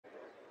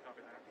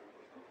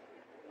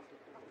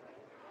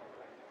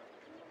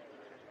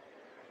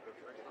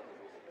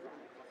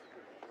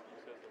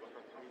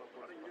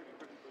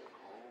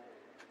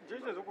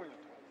JJ どこにいる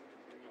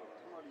の？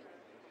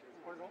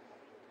これの？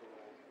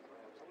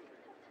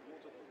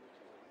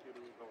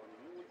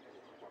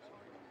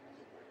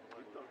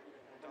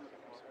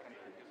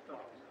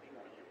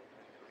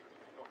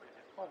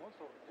あ、本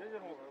当。JJ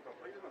の方が良かっ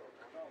た。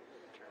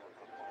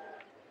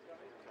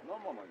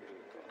何番まで出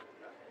るか。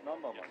何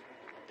番まで。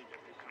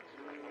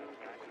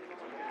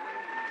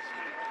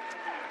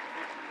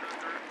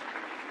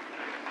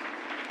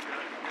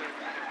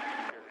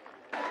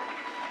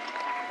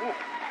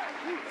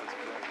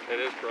It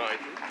is bright.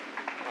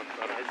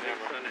 But I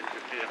never. Sun in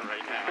Japan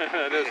right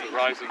now. It is the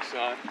rising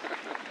sun.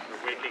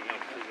 We're waking up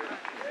here.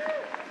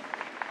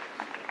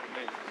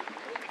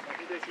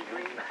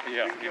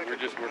 Yeah,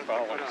 we're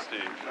following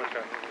Steve.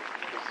 Okay.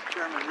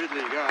 Chairman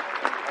Ridley got.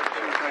 As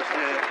I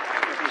said,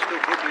 if you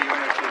still quickly, you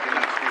actually do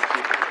not speak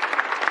to.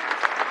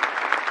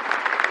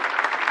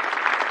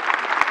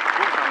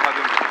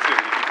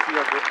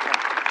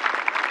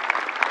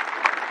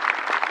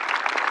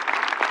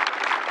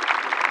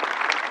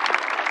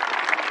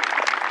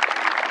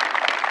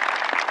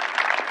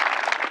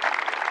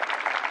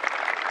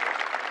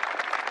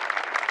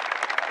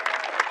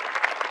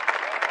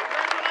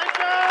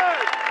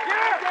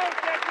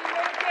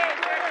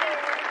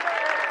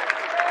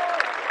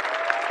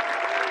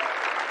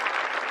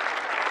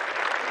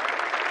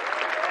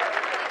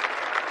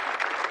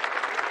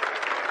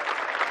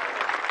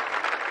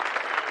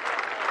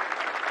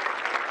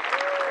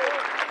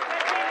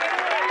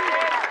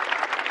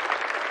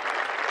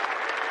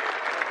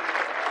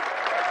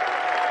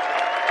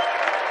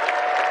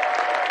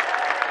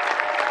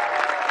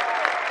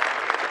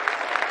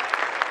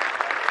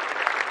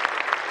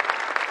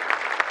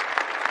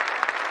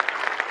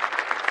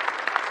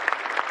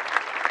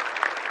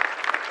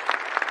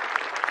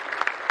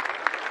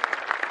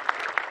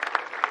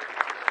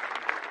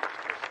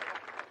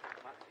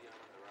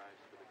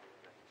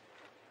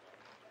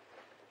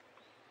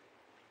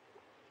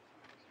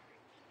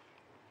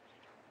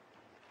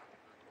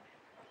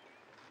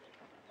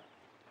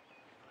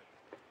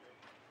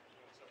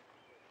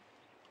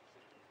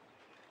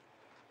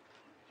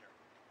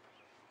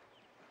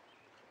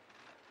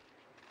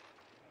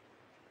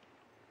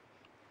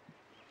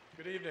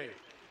 'Good evening.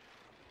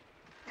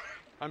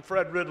 I'm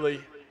Fred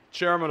Ridley,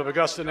 Chairman of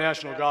Augusta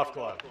National Golf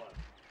Club.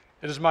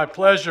 It is my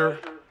pleasure.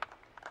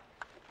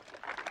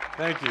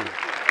 Thank you.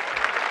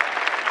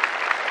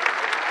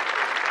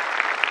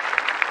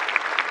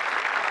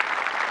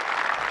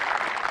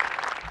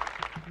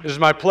 It is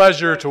my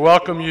pleasure to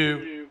welcome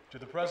you to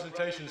the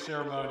presentation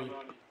ceremony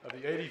of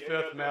the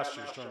 85th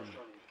Masters Tournament.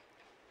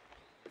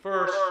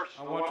 First,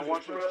 I want to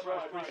express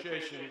my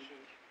appreciation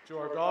to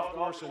our golf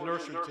course and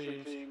nursery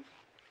teams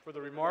for the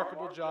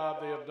remarkable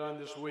job they have done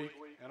this week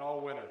and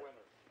all winter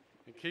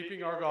in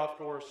keeping our golf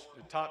course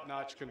in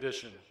top-notch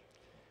condition.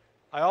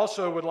 I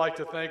also would like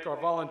to thank our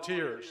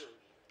volunteers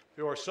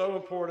who are so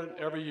important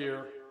every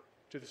year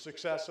to the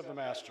success of the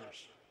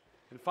Masters.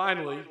 And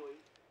finally,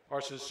 our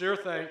sincere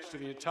thanks to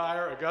the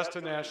entire Augusta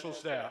National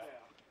staff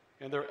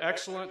and their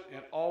excellent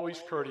and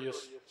always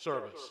courteous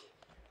service.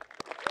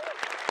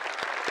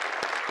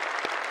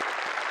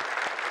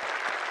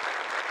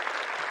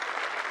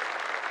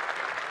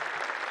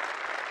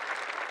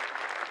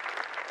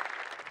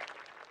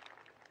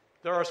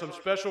 There are some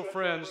special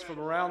friends from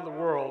around the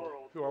world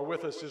who are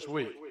with us this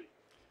week.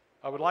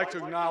 I would like to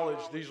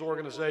acknowledge these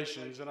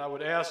organizations, and I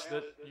would ask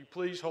that you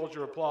please hold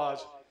your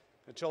applause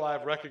until I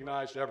have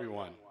recognized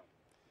everyone.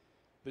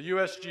 The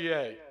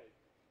USGA,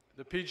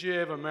 the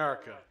PGA of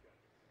America,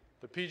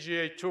 the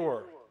PGA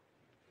Tour,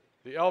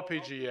 the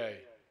LPGA,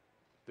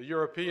 the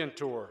European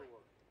Tour,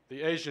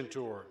 the Asian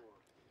Tour.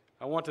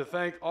 I want to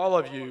thank all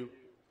of you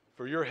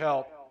for your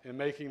help in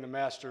making the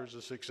Masters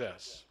a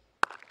success.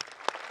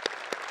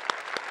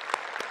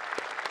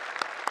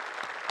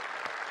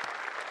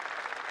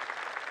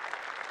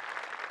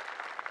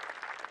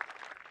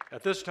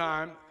 At this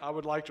time, I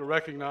would like to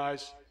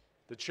recognize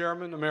the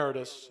Chairman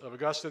Emeritus of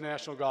Augusta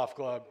National Golf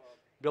Club,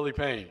 Billy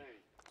Payne.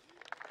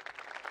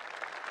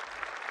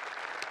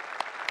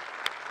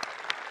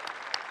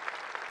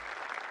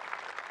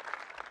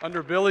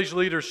 Under Billy's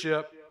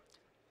leadership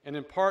and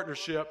in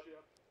partnership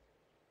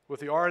with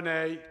the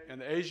R&A and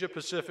the Asia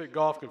Pacific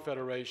Golf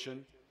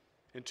Confederation,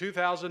 in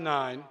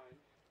 2009,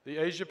 the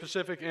Asia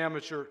Pacific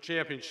Amateur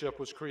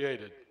Championship was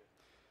created.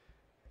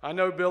 I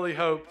know Billy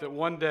hoped that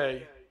one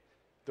day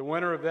the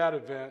winner of that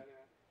event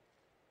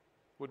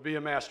would be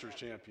a Masters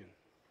champion.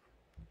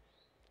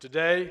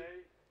 Today,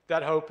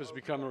 that hope has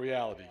become a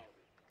reality.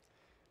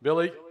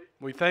 Billy,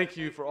 we thank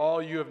you for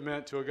all you have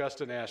meant to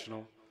Augusta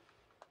National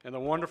and the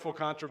wonderful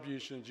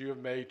contributions you have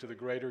made to the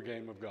greater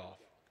game of golf.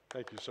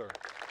 Thank you, sir.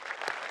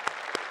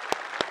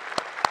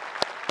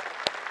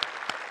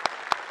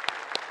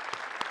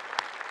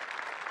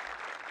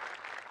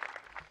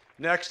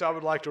 Next, I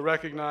would like to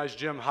recognize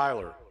Jim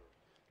Hyler.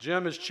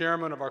 Jim is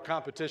chairman of our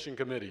competition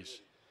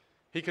committees.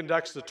 He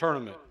conducts the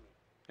tournament,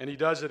 and he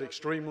does it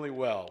extremely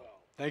well.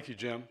 Thank you,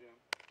 Jim.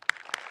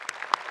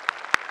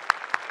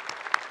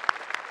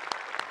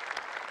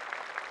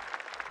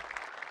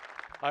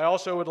 I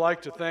also would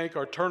like to thank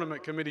our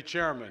tournament committee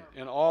chairman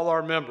and all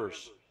our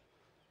members.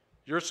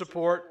 Your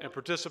support and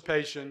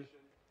participation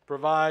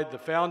provide the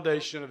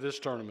foundation of this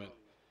tournament.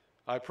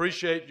 I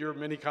appreciate your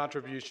many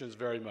contributions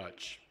very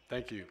much.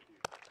 Thank you.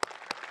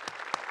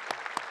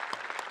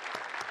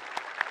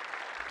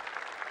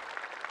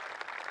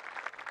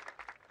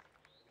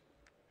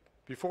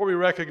 Before we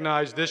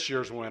recognize this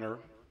year's winner,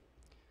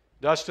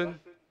 Dustin,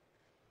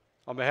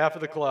 on behalf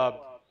of the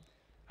club,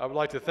 I would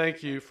like to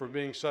thank you for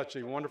being such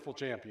a wonderful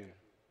champion.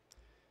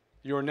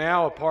 You are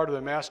now a part of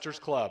the Masters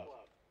Club,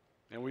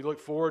 and we look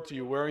forward to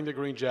you wearing the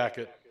green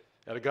jacket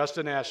at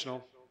Augusta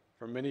National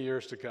for many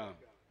years to come.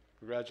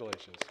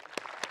 Congratulations.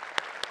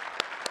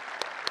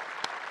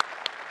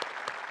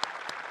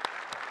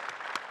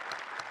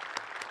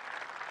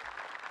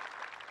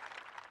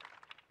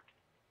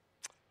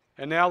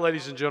 And now,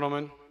 ladies and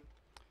gentlemen,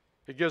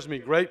 it gives me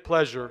great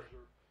pleasure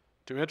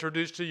to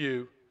introduce to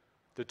you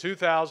the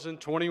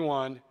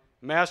 2021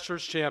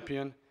 Masters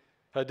Champion,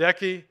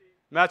 Hideki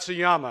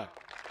Matsuyama.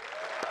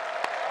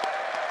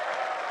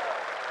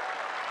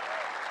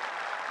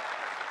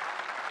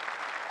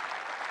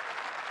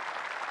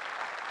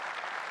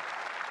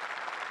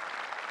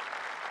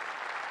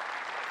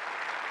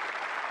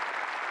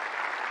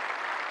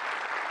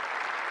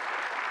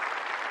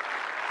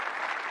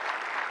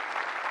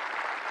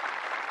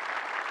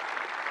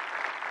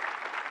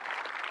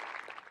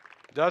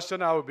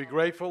 Dustin, I would be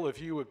grateful if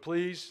you would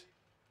please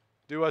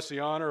do us the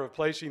honor of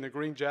placing the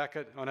green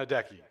jacket on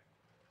Hideki. Would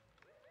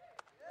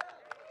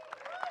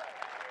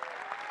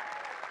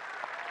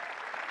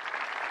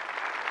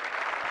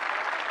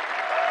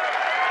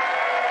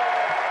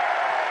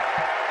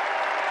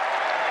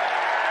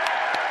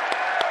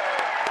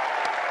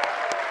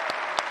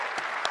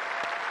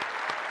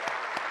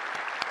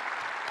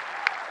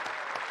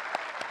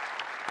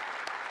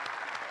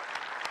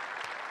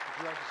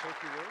you like to say a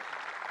few words?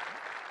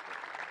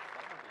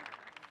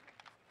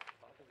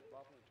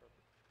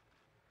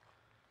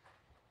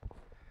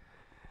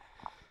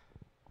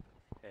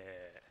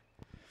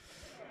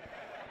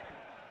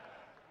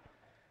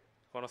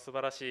この素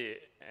晴らしい、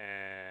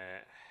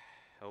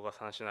オーガス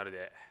タナショナル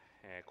で、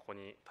ここ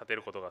に立て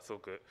ることがすご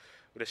く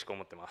嬉しく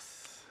思ってま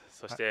す。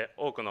そして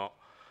多くの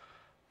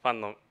ファン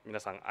の皆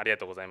さんありが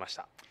とうございまし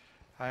た。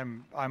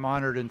I'm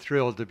honored and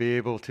thrilled to be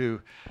able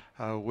to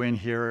win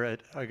here at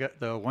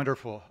the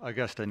wonderful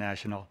Augusta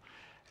National,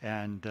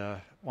 and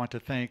want to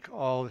thank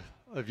all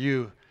of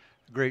you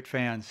great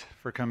fans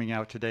for coming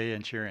out today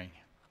and cheering.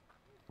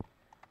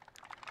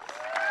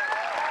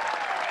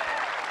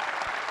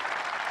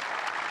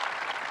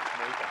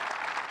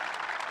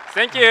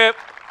 Thank you.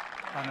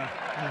 アガ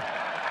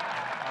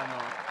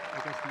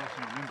スタナショ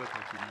ナルメンバーた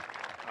ちに。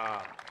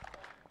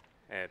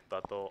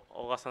あと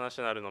オーガスタナシ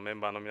ョナルのメン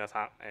バーの皆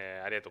さん、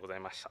ありがとうござい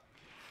ました。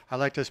I'd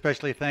like to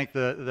especially thank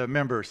the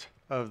members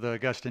of the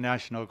Augusta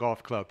National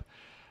Golf Club.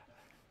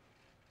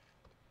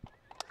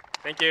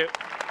 Thank you.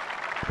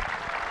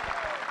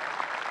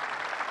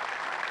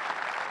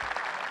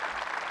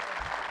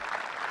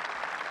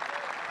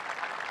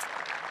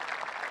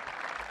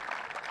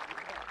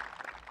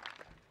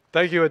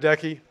 Thank you,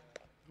 Hideki.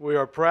 We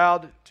are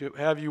proud to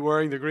have you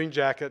wearing the green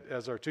jacket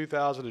as our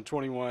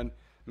 2021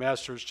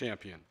 Masters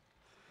champion.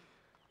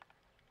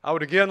 I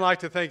would again like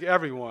to thank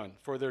everyone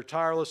for their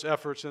tireless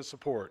efforts and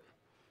support.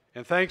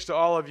 And thanks to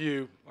all of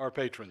you, our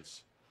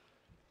patrons.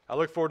 I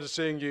look forward to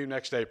seeing you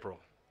next April.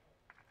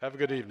 Have a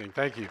good evening.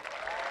 Thank you.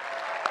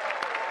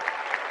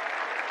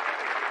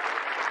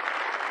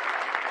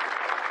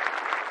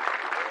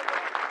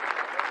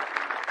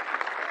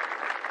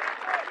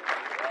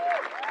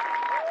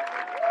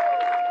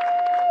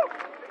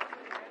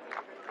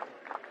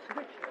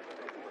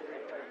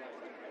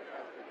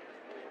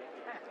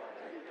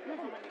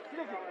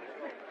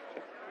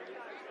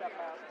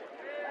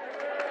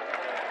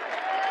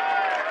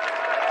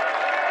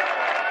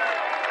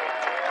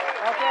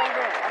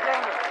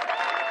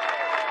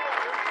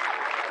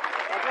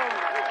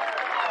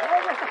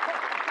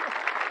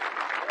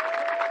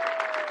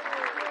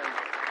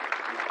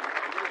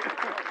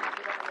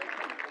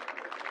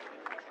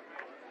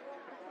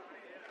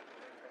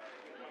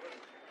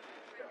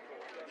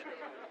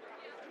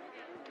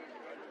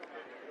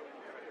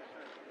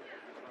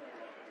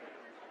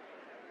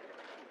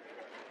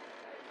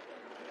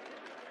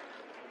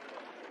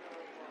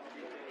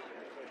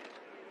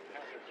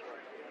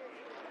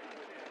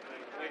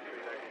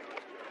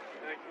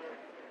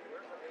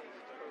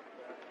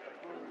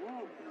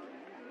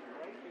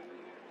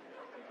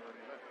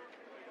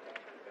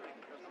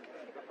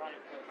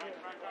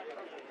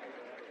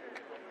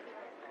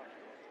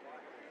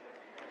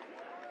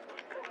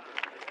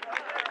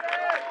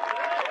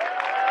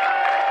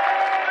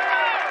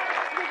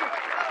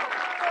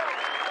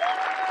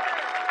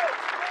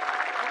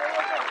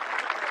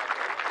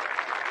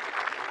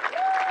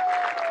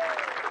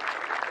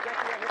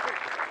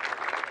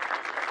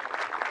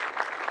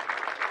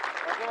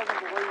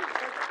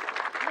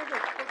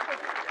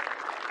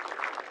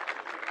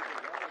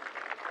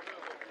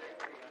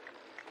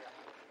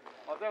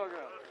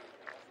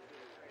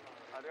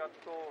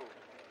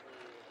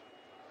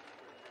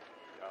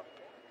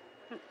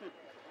 ば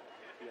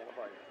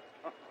い。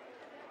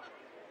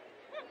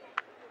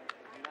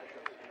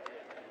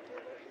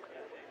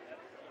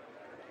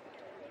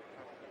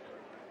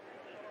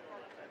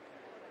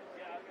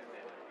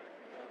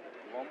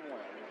One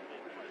more.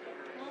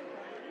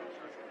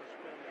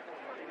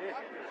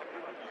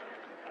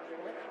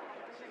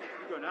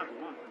 You go now if you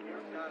want.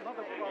 Not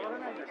that we're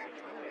running out.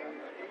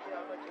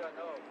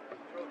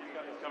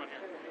 Coming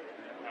here.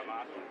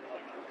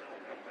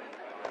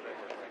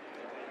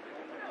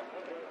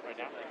 Right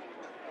now?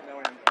 No,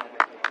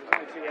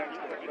 only 2 rounds.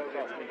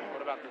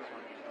 What about this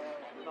one?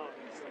 No,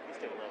 he's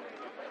still low.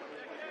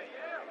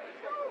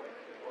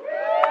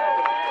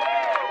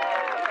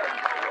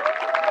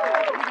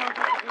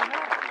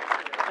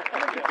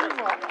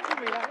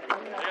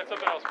 I got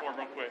something else for him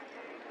real quick.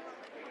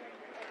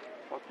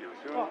 Fuck you.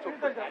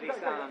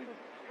 Daddy-san.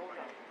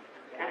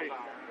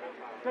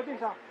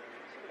 Daddy-san.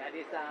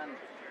 Daddy-san.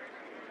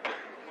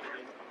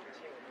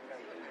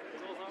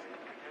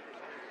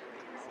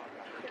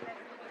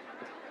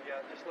 Yeah,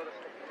 just let us.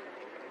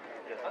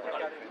 Yes, I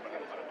got it.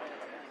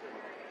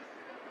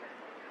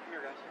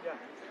 Here, guys. Yeah.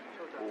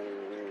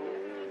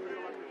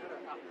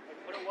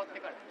 これ終わって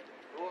から。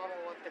動画も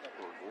終わってから。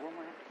動画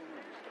もやって